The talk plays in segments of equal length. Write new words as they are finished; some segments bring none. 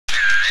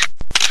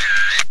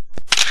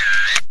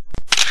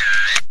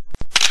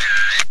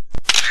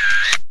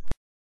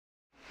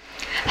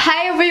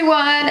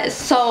everyone!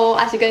 So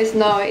as you guys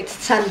know, it's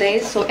Sunday,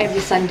 so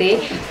every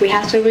Sunday we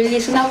have to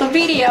release another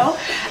video.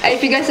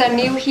 If you guys are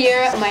new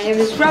here, my name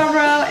is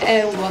Roro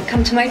and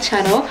welcome to my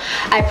channel.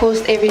 I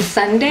post every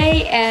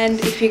Sunday, and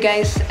if you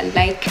guys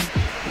like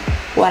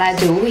what I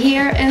do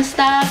here and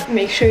stuff,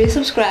 make sure you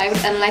subscribe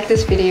and like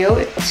this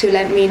video to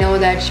let me know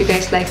that you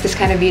guys like this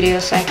kind of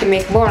videos so I can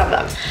make more of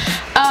them.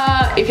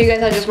 If you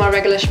guys are just more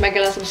regular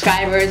schmegular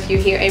subscribers, you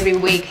hear every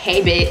week,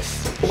 hey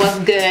babes, what's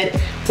good?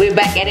 We're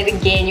back at it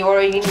again, you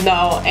already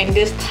know. And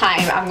this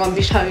time I'm gonna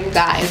be showing you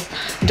guys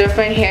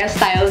different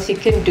hairstyles you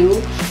can do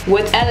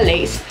with a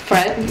lace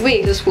front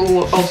wig. This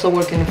will also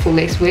work in a full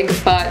lace wig,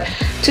 but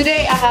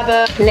today I have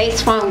a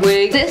lace front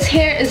wig. This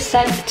hair is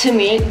sent to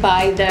me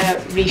by the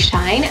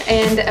Reshine,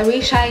 and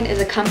Reshine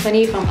is a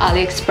company from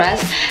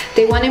ALIEXPRESS.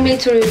 They wanted me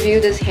to review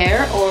this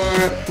hair, or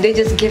they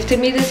just gifted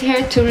me this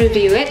hair to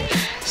review it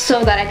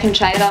so that I can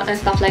try it out and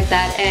stuff like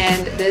that.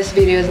 And this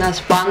video is not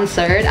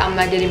sponsored. I'm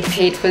not getting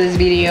paid for this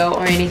video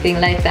or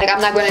anything like that. Like,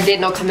 I'm not gonna get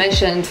no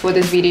commission for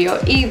this video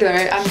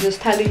either. I'm just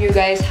telling you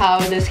guys how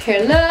this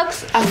hair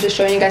looks. I'm just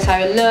showing you guys how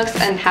it looks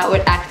and how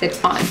it acted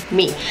on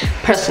me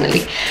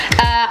personally.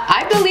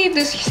 I believe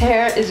this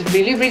hair is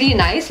really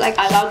nice. Like,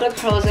 I love the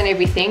curls and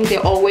everything.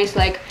 They're always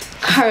like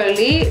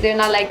curly. They're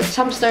not like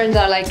some strands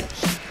are like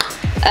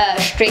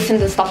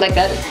straightened and stuff like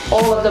that.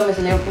 All of them is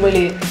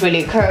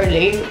really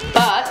curly,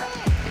 but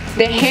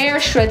the hair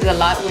shreds a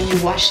lot when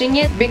you're washing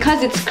it.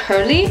 Because it's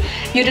curly,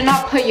 you do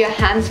not put your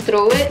hands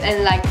through it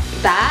and like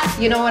that,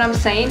 you know what I'm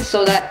saying,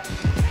 so that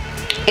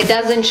it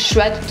doesn't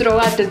shred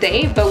throughout the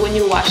day. But when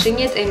you're washing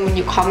it and when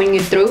you're combing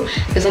it through,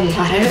 there's a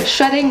lot of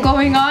shredding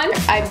going on.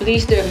 I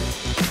bleached the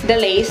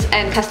lace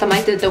and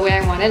customized it the way I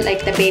wanted,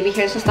 like the baby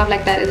hairs and stuff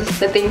like that is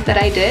the things that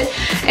I did.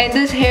 And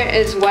this hair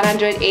is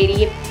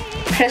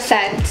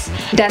 180%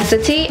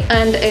 density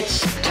and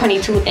it's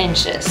 22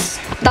 inches.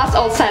 That's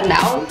all said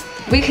now.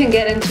 We can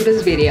get into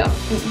this video.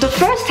 The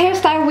first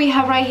hairstyle we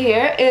have right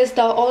here is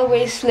the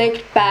always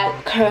slicked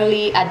back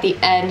curly at the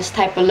ends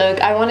type of look.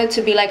 I want it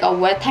to be like a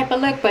wet type of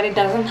look, but it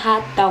doesn't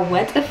have that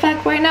wet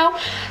effect right now,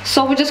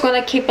 so we're just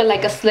gonna keep it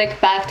like a slick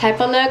back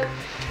type of look.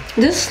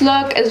 This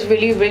look is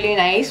really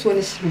nice when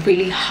it's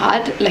really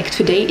hot. Like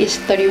today is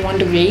 31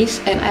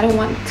 degrees and I don't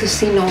want to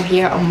see no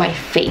hair on my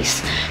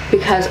face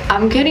because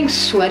I'm getting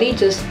sweaty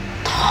just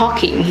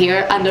talking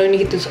here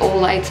underneath this all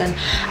lights, and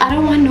I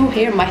don't want no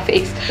hair in my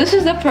face. This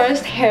is the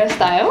first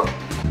hairstyle.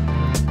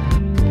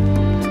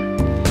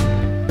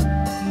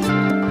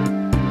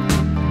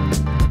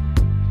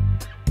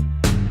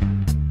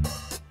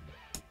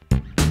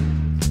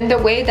 The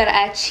way that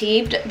I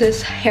achieved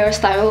this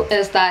hairstyle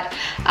is that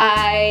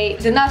I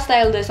did not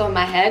style this on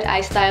my head.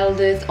 I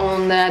styled it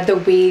on the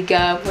wig,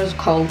 what's it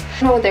called? I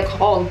don't know what they're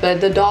called, but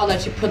the doll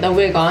that you put the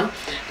wig on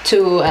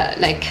to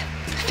like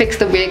fix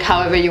the wig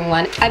however you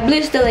want. I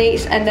bleached the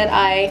lace and then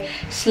I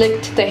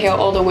slicked the hair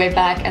all the way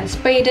back and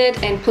sprayed it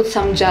and put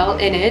some gel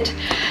in it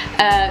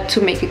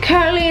to make it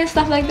curly and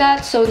stuff like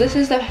that. So this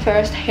is the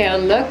first hair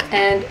look,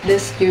 and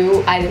this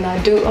I did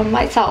not do on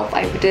myself.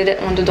 I did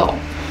it on the doll.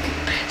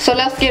 So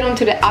let's get on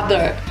to the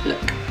other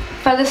look.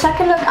 For the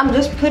second look, I'm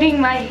just putting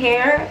my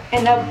hair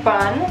in a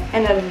bun,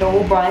 in a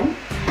low bun,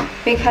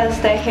 because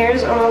the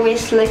hairs are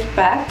always slicked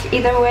back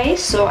either way,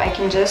 so I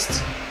can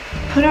just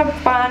put a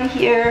bun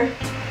here.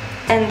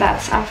 And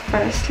that's our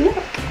first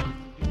look.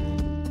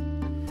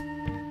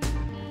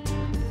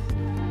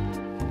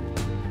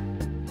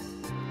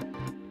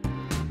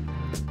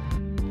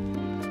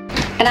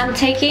 And I'm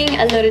taking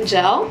a little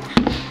gel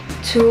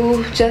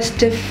to just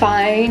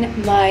define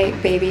my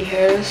baby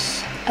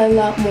hairs a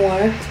lot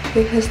more,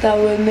 because that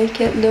will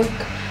make it look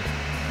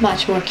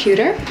much more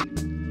cuter.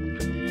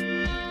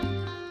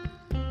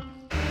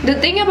 The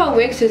thing about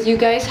wigs is you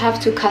guys have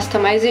to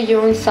customize it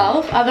your own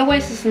self,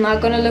 otherwise it's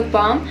not gonna look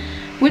bomb.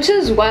 Which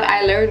is what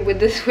I learned with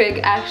this wig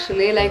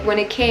actually. Like when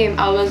it came,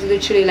 I was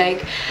literally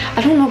like,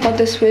 I don't know about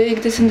this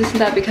wig, this and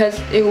that,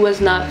 because it was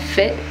not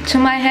fit to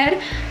my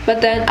head. But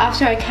then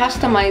after I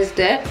customized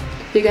it,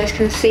 you guys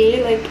can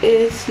see like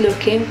it's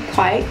looking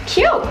quite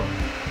cute.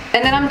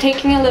 And then I'm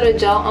taking a little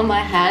gel on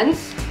my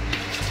hands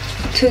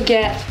to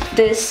get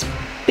this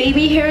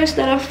baby hairs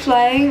that are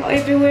flying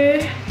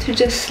everywhere to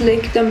just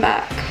slick them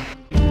back.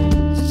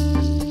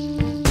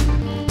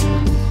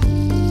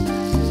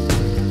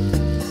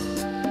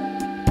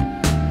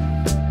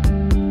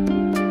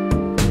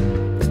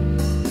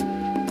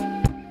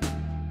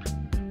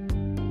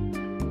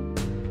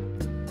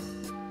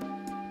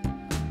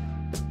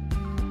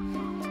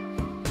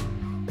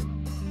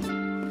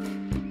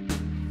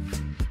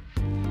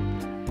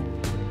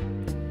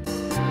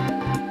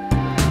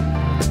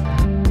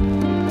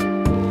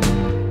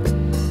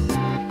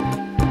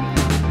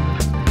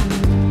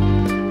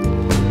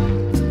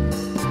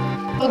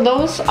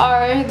 Those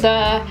are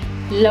the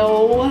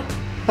low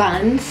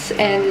buns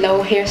and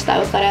low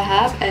hairstyles that I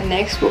have, and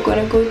next we're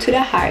gonna go to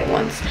the high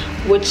ones,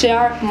 which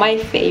are my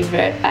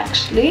favorite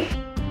actually.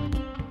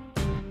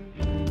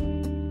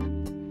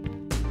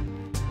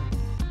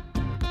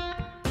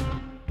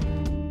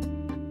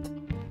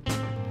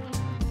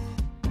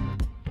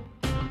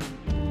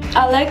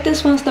 I like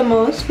this ones the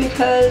most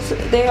because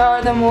they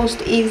are the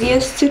most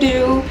easiest to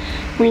do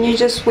when you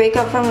just wake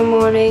up from the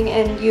morning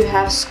and you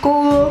have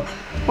school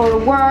or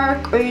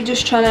work, or you're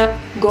just trying to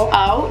go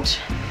out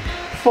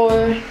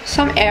for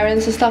some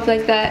errands and stuff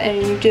like that,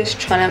 and you're just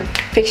trying to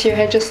fix your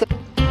hair just like.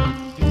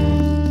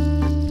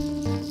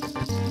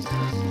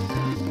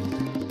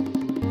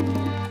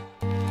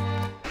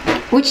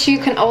 Which you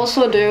can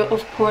also do,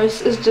 of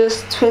course, is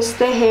just twist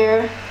the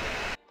hair.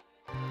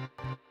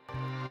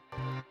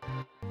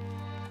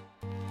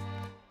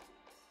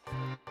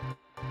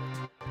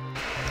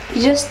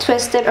 You just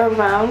twist it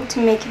around to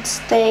make it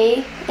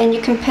stay, and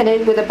you can pin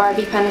it with a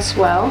barbie pin as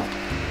well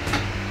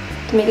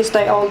to make it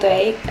stay all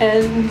day.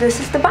 And this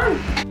is the bun.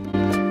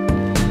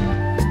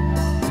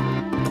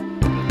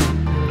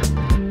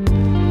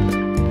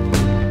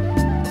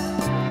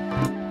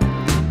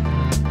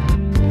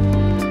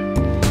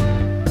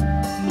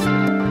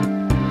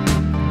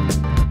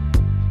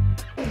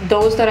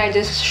 Those that I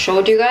just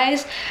showed you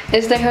guys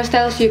is the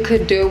hairstyles you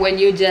could do when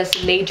you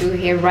just laid your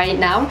hair right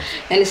now,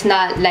 and it's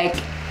not like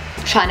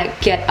trying to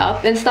get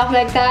up and stuff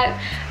like that.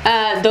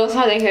 Those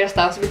are the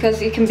hairstyles,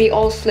 because it can be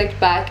all slicked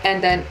back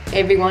and then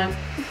everyone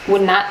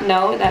would not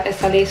know that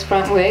it's a lace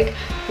front wig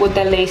with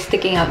the lace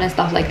sticking out and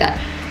stuff like that.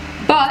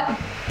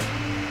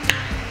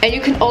 And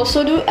you can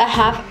also do a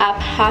half up,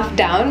 half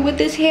down with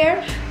this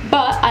hair,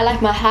 but I like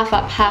my half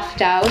up, half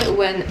down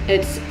when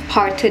it's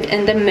parted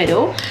in the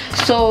middle.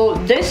 So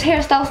this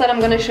hairstyles that I'm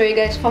gonna show you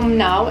guys from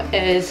now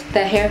is the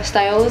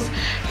hairstyles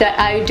that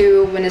I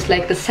do when it's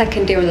like the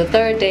second day or the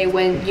third day,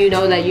 when you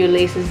know that your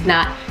lace is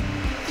not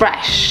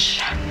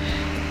fresh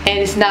and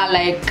it's not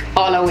like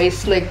all the way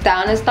slicked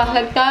down and stuff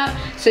like that.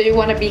 So you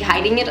want to be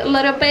hiding it a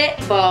little bit,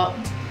 but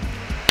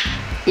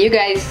you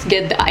guys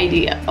get the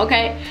idea,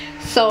 okay?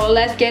 So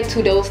let's get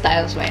to those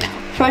styles right now.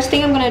 First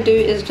thing I'm gonna do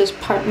is just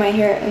part my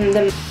hair in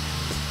the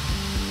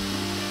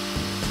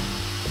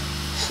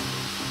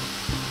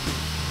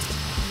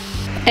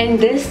and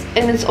this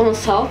in its own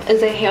self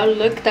is a hair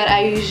look that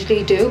I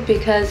usually do,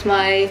 because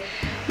my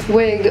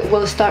wig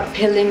will start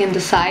peeling in the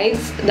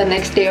sides the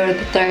next day or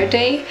the third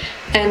day,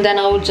 and then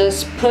I'll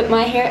just put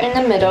my hair in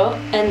the middle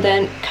and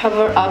then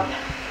cover up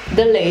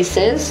the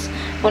laces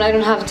when I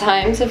don't have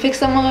time to fix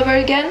them all over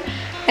again.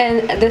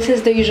 And this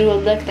is the usual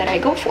look that I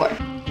go for.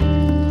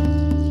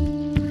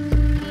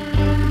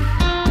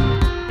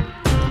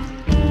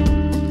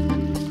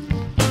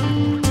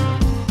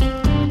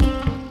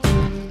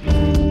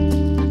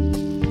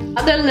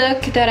 Another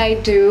look that I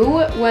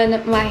do when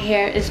my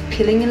hair is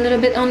peeling a little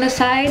bit on the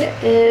side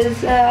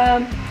is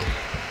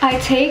I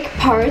take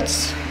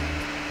parts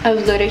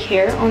of little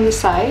hair on the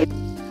side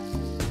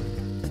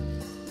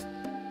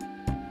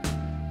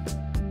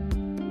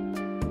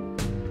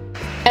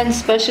and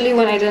especially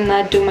when I did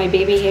not do my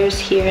baby hairs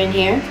here and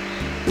here,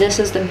 this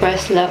is the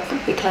best look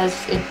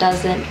because it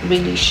doesn't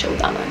really show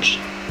that much.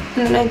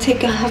 And then I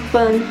take a half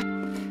bun.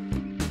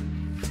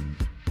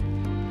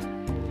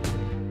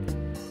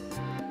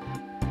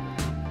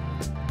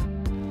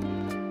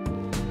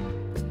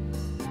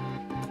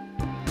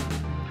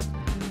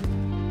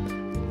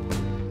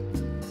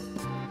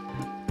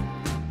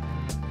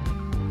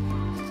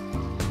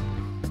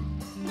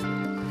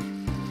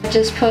 I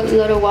just put a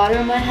little water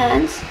in my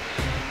hands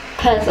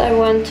because I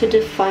want to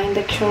define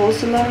the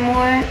curls a little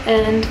more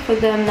and for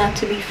them not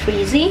to be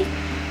frizzy.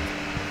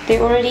 They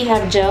already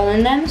have gel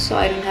in them, so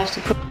I don't have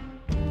to put.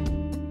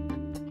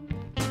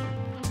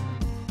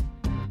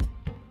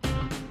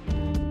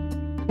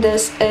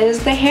 This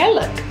is the hair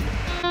look.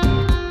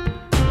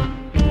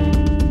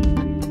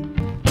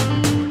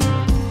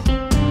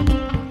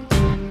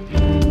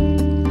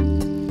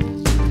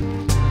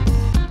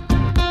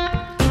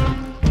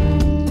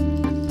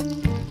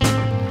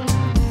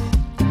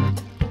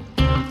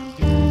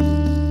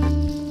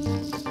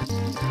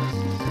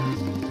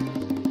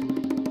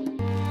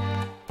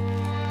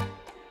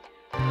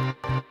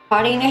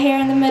 Parting the hair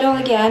in the middle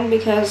again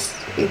because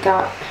it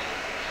got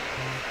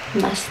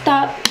messed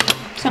up.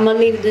 So I'm gonna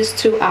leave these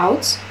two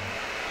out.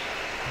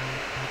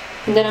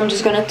 And then I'm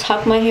just gonna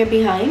tuck my hair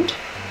behind.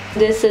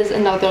 This is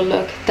another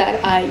look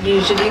that I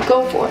usually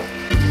go for.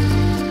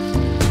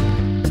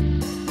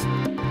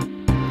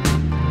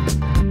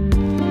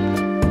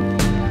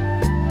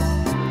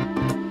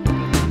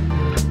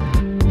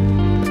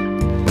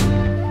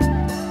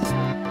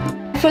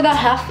 For the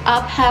half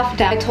up, half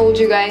down, I told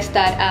you guys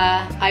that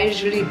I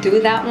usually do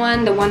that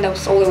one, the one that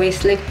was all the way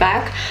slicked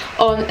back,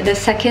 on the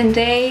second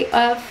day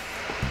of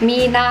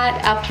me not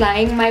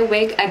applying my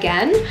wig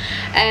again.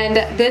 And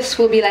this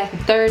will be like the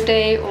third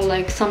day or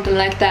like something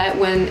like that,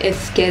 when it's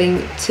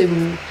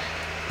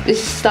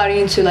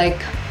starting to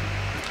like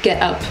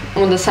get up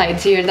on the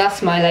sides here.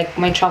 That's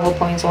my trouble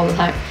points all the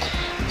time.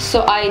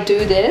 So I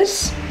do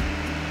this.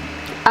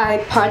 I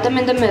part them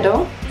in the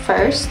middle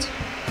first,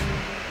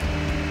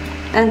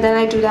 and then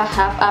I do that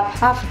half up,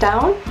 half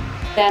down.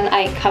 Then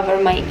I cover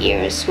my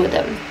ears with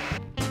them,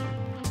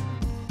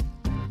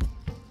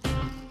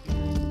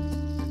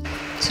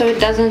 so it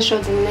doesn't show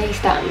the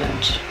lace that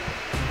much,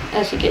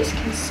 as you guys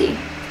can see.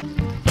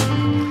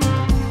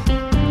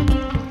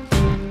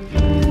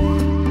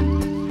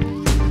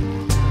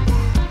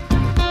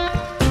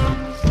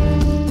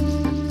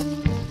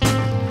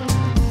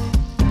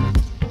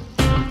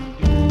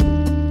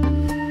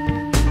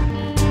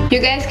 You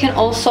guys can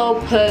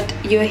also put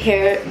your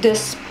hair,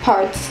 this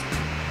parts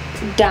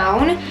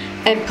down,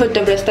 and put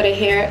the rest of the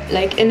hair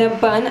like in a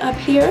bun up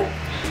here,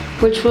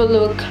 which will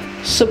look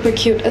super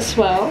cute as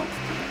well,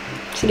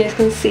 so you guys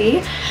can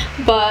see.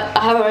 But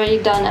I have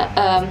already done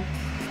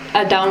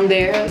a down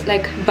there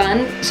like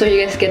bun, so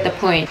you guys get the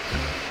point.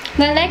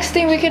 The next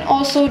thing we can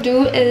also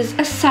do is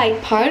a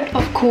side part,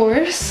 of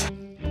course.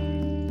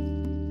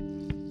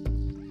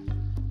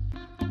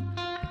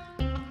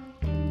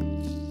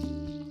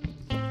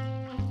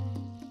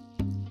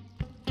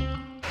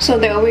 So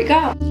there we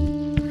go.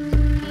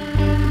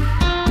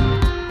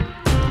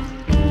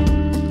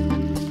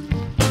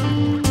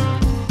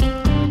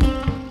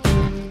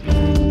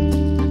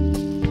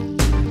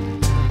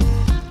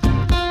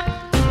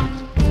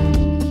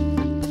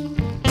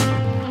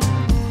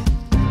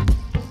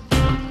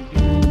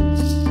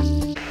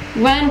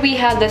 When we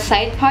have the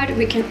side part,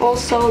 we can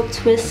also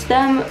twist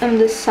them on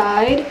the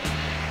side,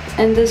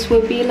 and this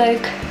would be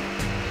like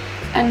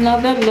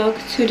another look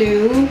to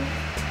do,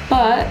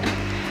 but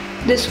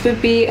this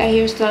would be a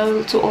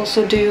hairstyle to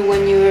also do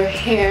when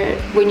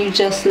you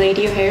just laid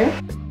your hair.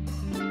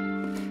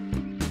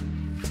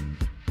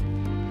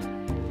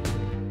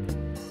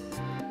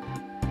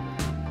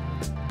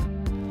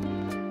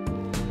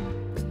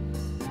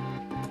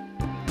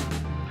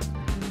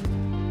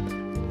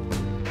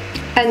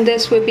 And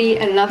this would be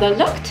another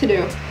look to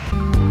do.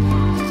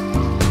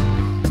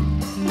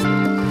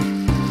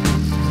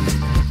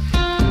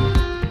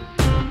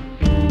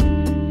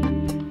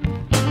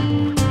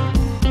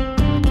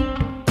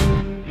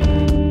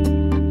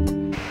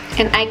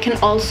 And I can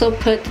also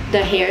put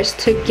the hairs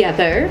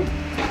together.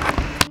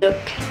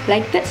 Look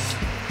like this.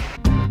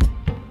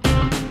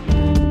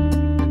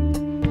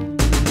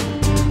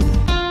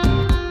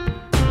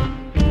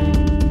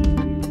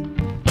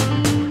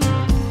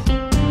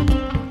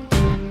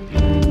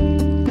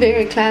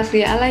 Very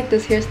classy. I like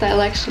this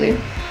hairstyle actually.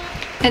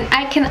 And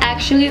I can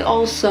actually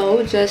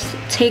also just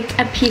take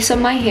a piece of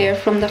my hair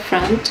from the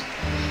front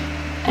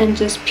and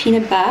just pin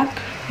it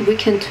back. We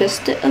can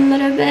twist it a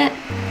little bit.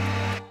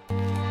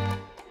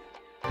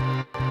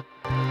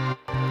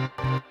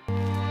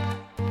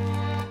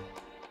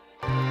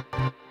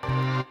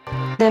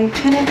 Then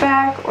pin it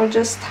back or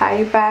just tie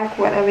it back,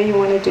 whatever you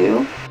want to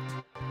do.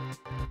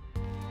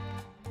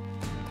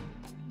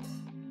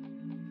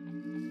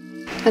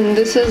 And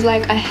this is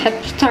like a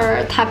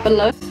hipster type of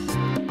look.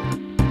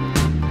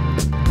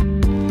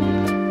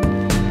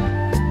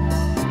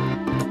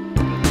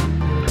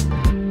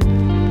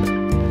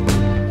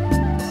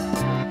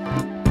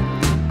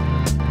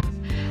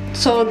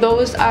 So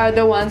those are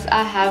the ones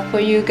I have for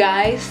you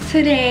guys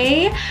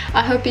today.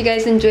 I hope you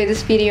guys enjoyed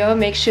this video.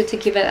 Make sure to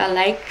give it a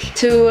like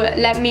to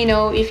let me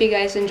know if you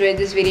guys enjoyed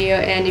this video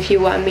and if you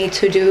want me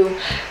to do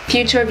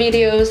future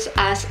videos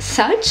as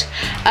such.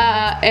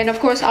 And of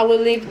course I will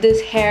leave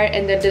this hair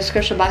in the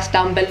description box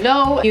down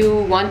below. If you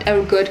want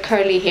a good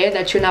curly hair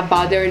that you're not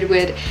bothered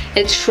with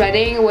it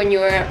shredding when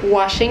you're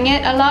washing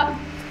it a lot,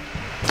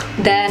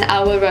 then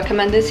I will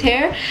recommend this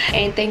hair.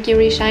 And thank you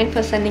Reshine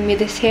for sending me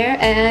this hair.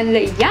 And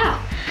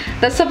yeah,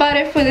 that's about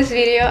it for this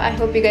video. I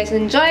hope you guys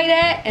enjoyed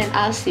it, and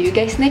I'll see you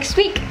guys next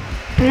week.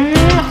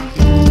 Mwah!